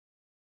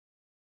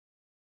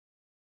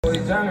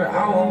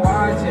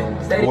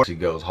She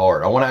goes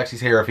hard. I want to actually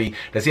hear if he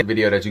does he have a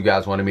video that you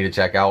guys wanted me to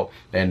check out.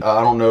 And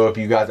I don't know if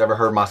you guys ever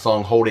heard my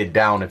song Hold It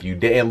Down. If you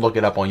didn't, look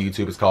it up on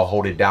YouTube. It's called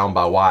Hold It Down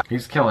by Y.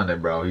 He's killing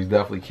it, bro. He's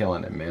definitely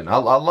killing it, man. I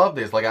love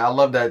this. Like, I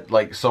love that,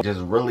 like, so just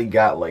really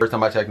got, like, first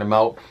time I checked him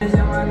out.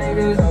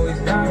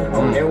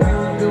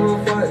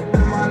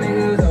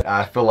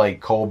 I feel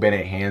like Cole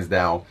Bennett hands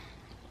down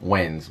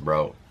wins,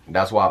 bro.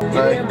 That's why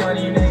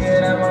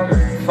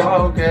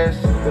focus.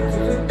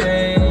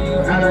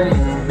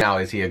 Now,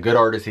 is he a good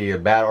artist? Is he a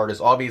bad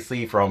artist?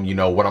 Obviously, from, you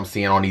know, what I'm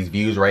seeing on these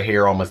views right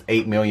here, almost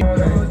 8 million.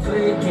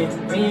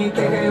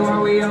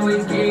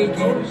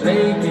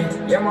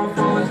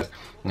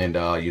 And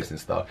use and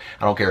stuff.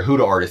 I don't care who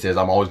the artist is.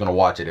 I'm always gonna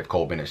watch it if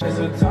Cole Bennett.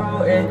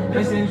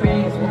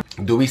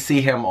 Do we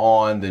see him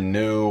on the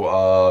new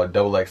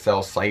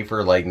XXL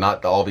Cypher? Like,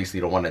 not the obviously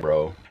the one that,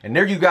 bro. And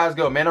there you guys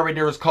go, man. Right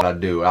there is called. I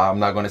do. I'm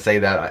not gonna say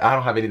that. I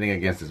don't have anything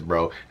against this,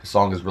 bro. The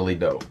song is really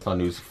dope. It's on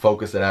news.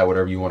 Focus it out,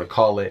 whatever you want to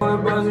call it. Oh.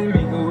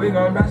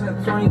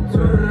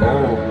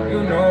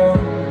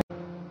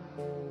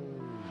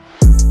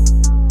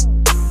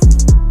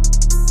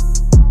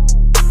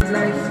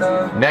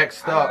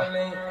 Next up,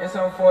 it's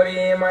on 40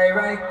 in my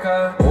right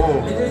car.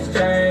 Oh,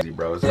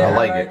 bro, I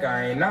like it.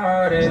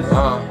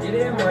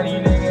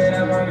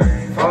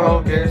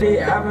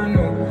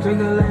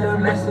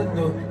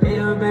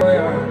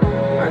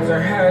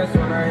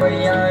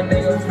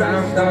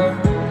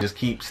 Just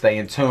keep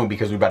staying tuned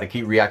because we about to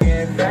keep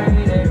reacting.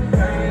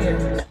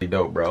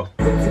 Dope, bro.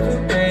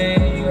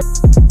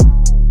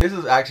 This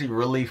is actually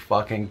really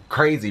fucking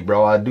crazy,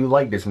 bro. I do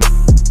like this.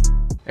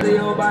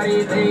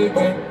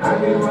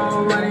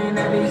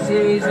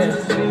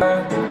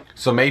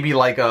 So maybe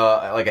like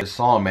a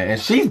song, man.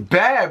 And she's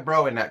bad,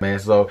 bro, in that, man.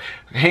 So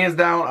hands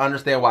down, I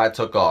understand why it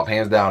took off.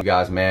 Hands down, you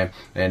guys, man.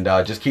 And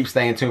just keep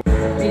staying tuned.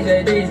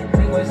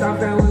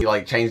 He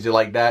like changed it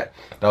like that.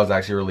 That was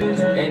actually really.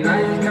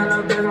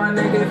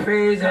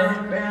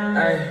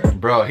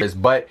 Bro,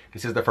 but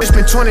this is the first.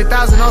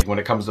 When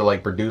it comes to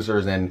like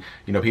producers and,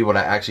 you know, people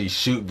that actually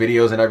shoot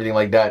videos and everything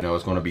like that, you know,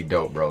 it's gonna be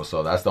dope, bro.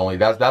 So that's the only.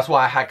 That's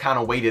why I had kind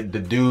of waited to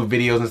do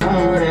videos and stuff.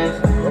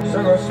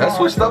 That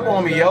switched up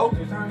on me, yo.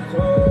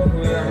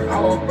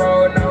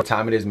 What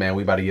time it is, man?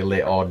 We about to get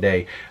lit all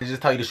day. I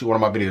just tell you to shoot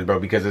one of my videos, bro,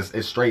 because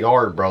it's straight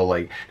hard, bro.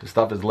 Like, the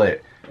stuff is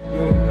lit.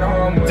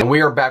 And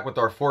we are back with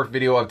our fourth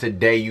video of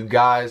today, you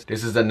guys.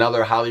 This is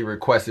another highly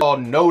requested.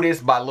 Called Notice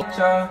by Lil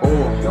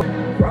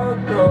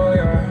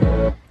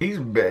He's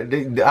bad.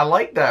 I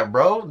like that,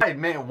 bro. Hey,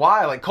 man,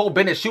 why? Like, Cole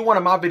Bennett, shoot one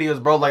of my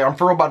videos, bro. Like, I'm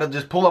for real about to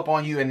just pull up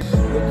on you and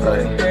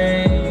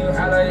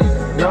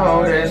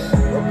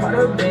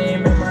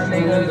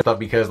stuff,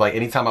 because like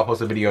anytime I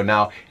post a video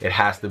now, it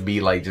has to be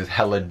like just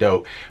hella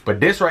dope. But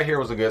this right here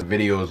was a good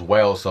video as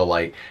well. So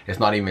like, it's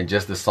not even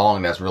just the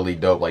song that's really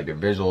dope, like the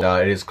visual.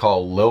 It is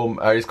called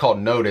it's called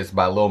Notice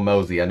by Lil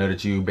Mosey. I know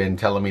that you've been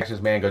telling me,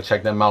 man, go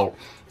check them out.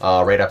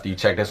 Right after you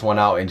check this one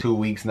out in 2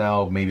 weeks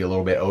now, maybe a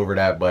little bit over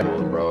that, but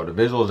bro, the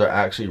visuals are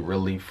actually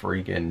really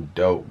freaking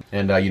dope.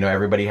 And you know,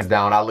 everybody has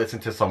down. I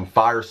listened to some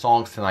fire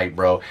songs tonight,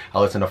 bro. I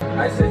listened to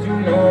I said, you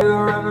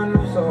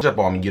know, jump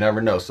on me, you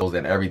never know, souls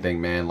and everything,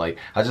 man. Like,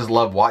 I just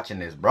love watching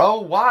this,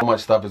 bro. Why so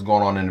much stuff is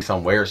going on in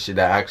some weird shit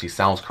that actually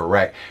sounds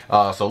correct.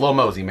 So Lil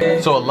Mosey,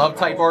 man. So a love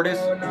type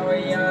artist.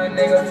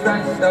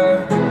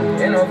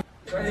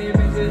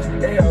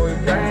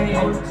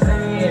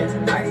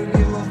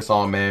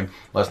 Song, man.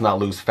 Let's not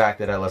lose fact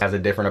that it has a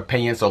different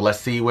opinion. So let's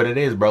see what it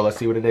is, bro. Let's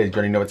see what it is. You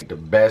already know it's the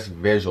best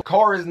visual.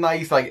 Car is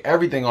nice. Like,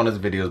 everything on this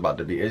video is about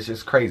to be. It's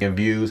just crazy. And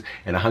views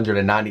and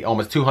 190,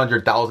 almost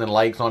 200,000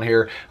 likes on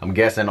here. I'm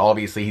guessing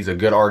obviously he's a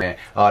good artist.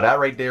 That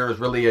right there is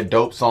really a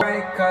dope song.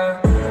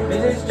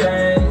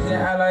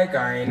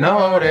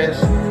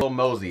 Notice Lil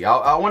Mosey.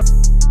 I want.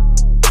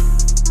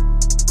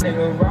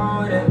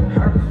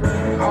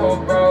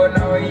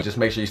 Just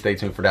make sure you stay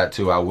tuned for that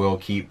too. I will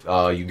keep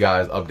you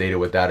guys updated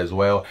with that as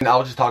well. And I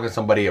was just talking to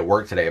somebody at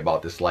work today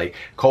about this, like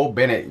Cole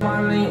Bennett.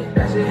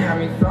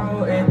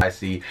 I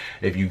see.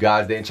 If you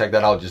guys didn't check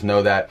that out, just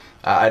know that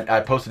I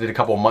posted it a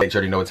couple of months. You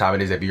already know what time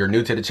it is. If you're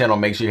new to the channel,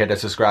 make sure you hit that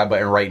subscribe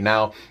button right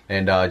now,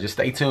 and just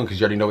stay tuned, because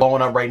you already know what's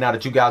going up right now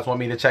that you guys want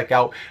me to check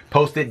out.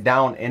 Post it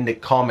down in the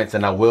comments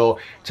and I will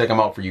check them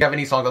out for you. Do you have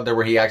any songs out there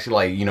where he actually,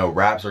 like, you know,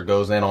 raps or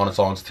goes in on the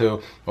songs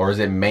too, or is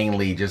it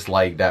mainly just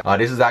like that?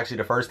 This is actually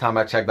the first time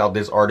I checked out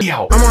this artist.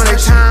 Yo,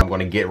 I'm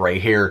gonna get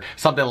right here,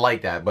 something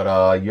like that.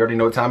 But you already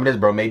know what time it is,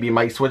 bro. Maybe it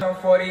might switch.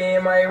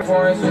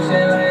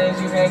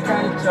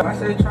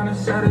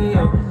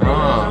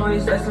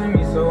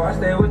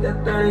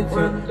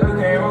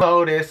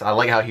 Notice. I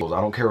like how he.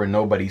 I don't care what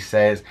nobody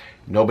says.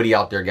 Nobody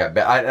out there got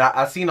bad.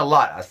 I seen a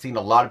lot. I seen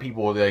a lot of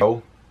people that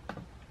go.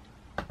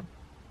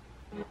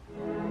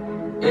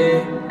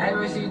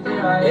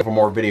 For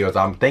more videos,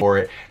 I'm thankful for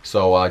it.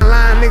 So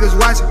niggas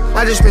watching.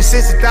 I just spent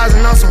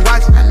 60,000 on some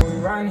watches.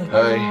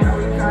 Hey.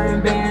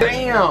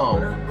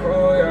 Damn.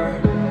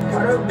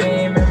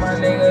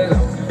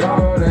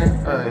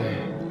 Hey.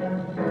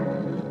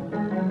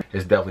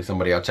 It's definitely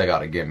somebody I'll check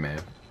out again, man.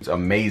 It's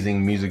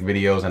amazing music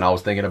videos, and I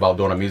was thinking about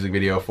doing a music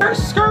video for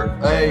Skirt.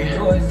 Hey.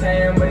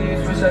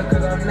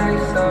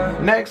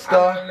 Next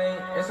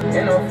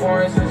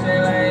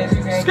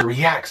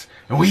reacts,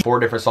 and we 4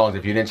 different songs.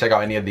 If you didn't check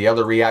out any of the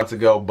other reacts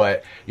ago,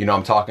 but you know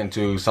I'm talking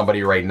to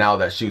somebody right now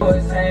that shoots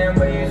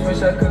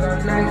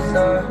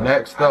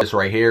next up this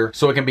right here,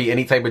 so it can be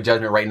any type of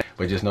judgment right now,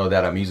 but just know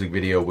that a music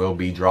video will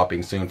be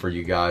dropping soon for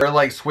you guys. They're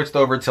like switched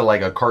over to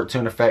like a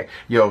cartoon effect.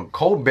 Yo,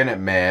 Cole Bennett,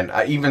 man,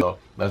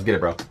 let's get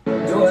it, bro. You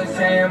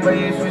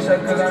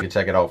can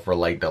check it out for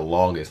like the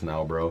longest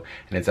now, bro,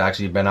 and it's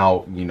actually been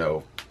out, you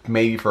know,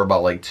 maybe for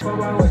about like 2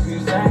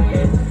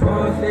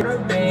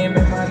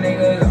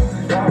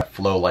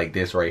 flow like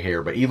this right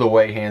here. But either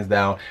way, hands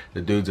down,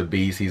 the dude's a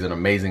beast. He's an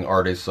amazing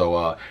artist,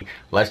 so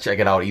let's check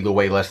it out. Either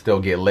way, let's still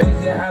get lit.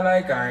 Hey,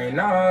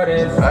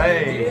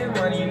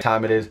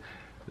 time it is.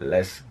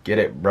 Let's get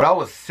it, bro. I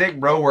was sick,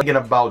 bro. We're thinking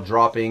about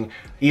dropping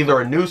either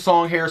a new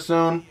song here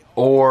soon,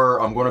 or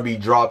I'm going to be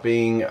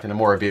dropping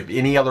more of it.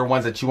 Any other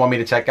ones that you want me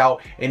to check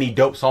out, any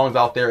dope songs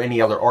out there,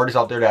 any other artists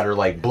out there that are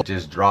like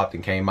just dropped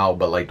and came out,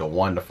 but like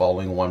the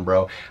following one,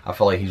 bro, I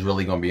feel like he's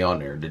really going to be on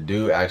there. The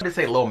dude, actually, I didn't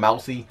say Lil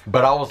Mosey,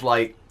 but I was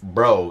like,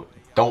 bro,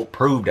 don't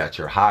prove that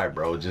you're high,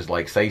 bro. Just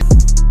like say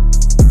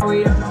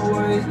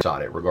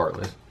shot it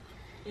regardless.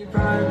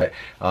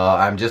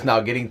 I'm just now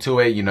getting to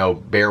it, you know,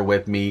 bear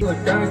with me.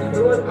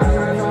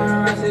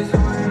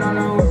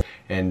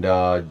 And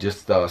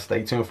just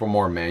stay tuned for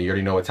more, man. You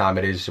already know what time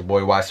it is. It's your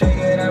boy YICReacts.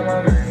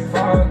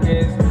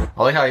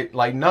 I like how I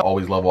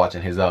always love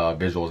watching his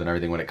visuals and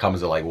everything when it comes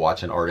to like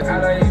watching artists.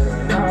 Hey.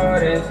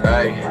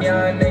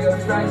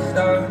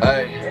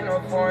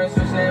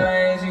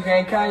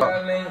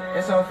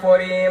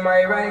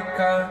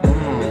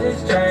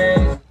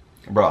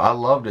 Bro, I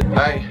loved it.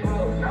 Hey.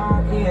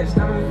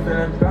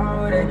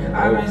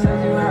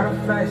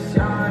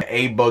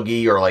 A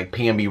Boogie or like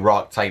PNB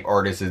Rock type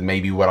artist is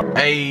maybe what I'm.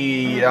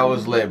 Hey, that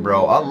was lit,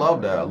 bro. I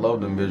love that. I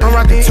love them visuals. I'm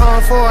rocking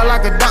Tom Ford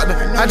like a doctor.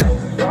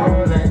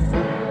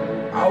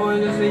 I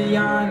was just a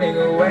young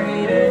nigga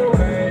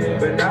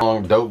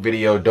waiting. Dope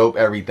video, dope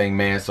everything,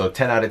 man. So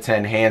 10 out of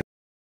 10 hands.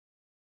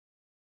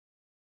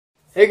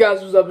 Hey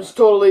guys, what's up? It's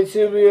Totally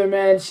Tubular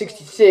Man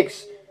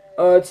 66.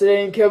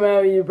 Today I'm coming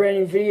out with a brand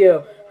new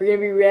video. We're gonna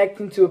be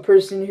reacting to a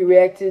person who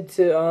reacted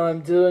to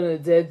Dylan the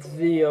Dead's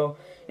video.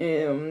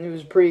 And it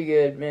was pretty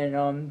good,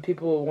 man.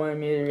 People wanted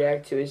me to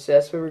react to it, so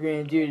that's what we're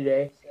gonna do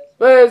today.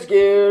 Let's get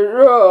right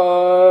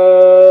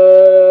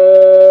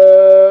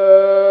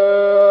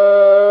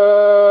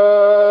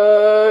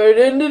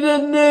into the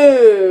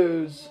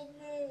news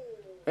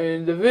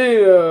and the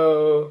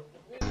video.